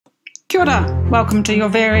Kia ora. Welcome to your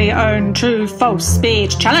very own true-false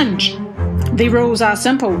speed challenge. The rules are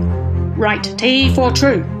simple. Write T for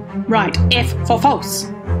true. Write F for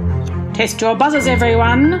false. Test your buzzers,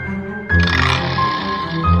 everyone.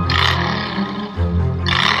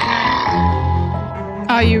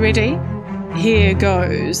 Are you ready? Here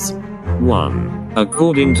goes. 1.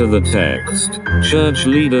 According to the text, church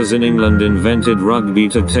leaders in England invented rugby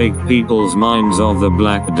to take people's minds off the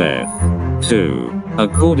Black Death. 2.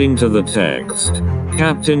 According to the text,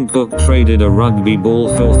 Captain Cook traded a rugby ball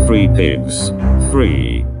for 3 pigs.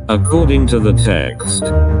 3. According to the text,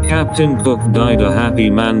 Captain Cook died a happy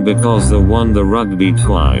man because they won the rugby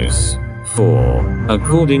twice. 4.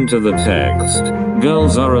 According to the text,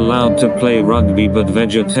 girls are allowed to play rugby but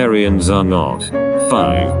vegetarians are not.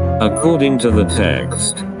 5. According to the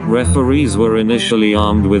text, referees were initially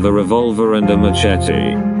armed with a revolver and a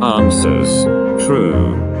machete. Answers: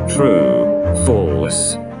 true, true,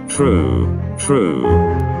 false, true, true.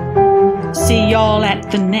 See y'all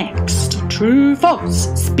at the next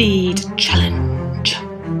True-False Speed Challenge.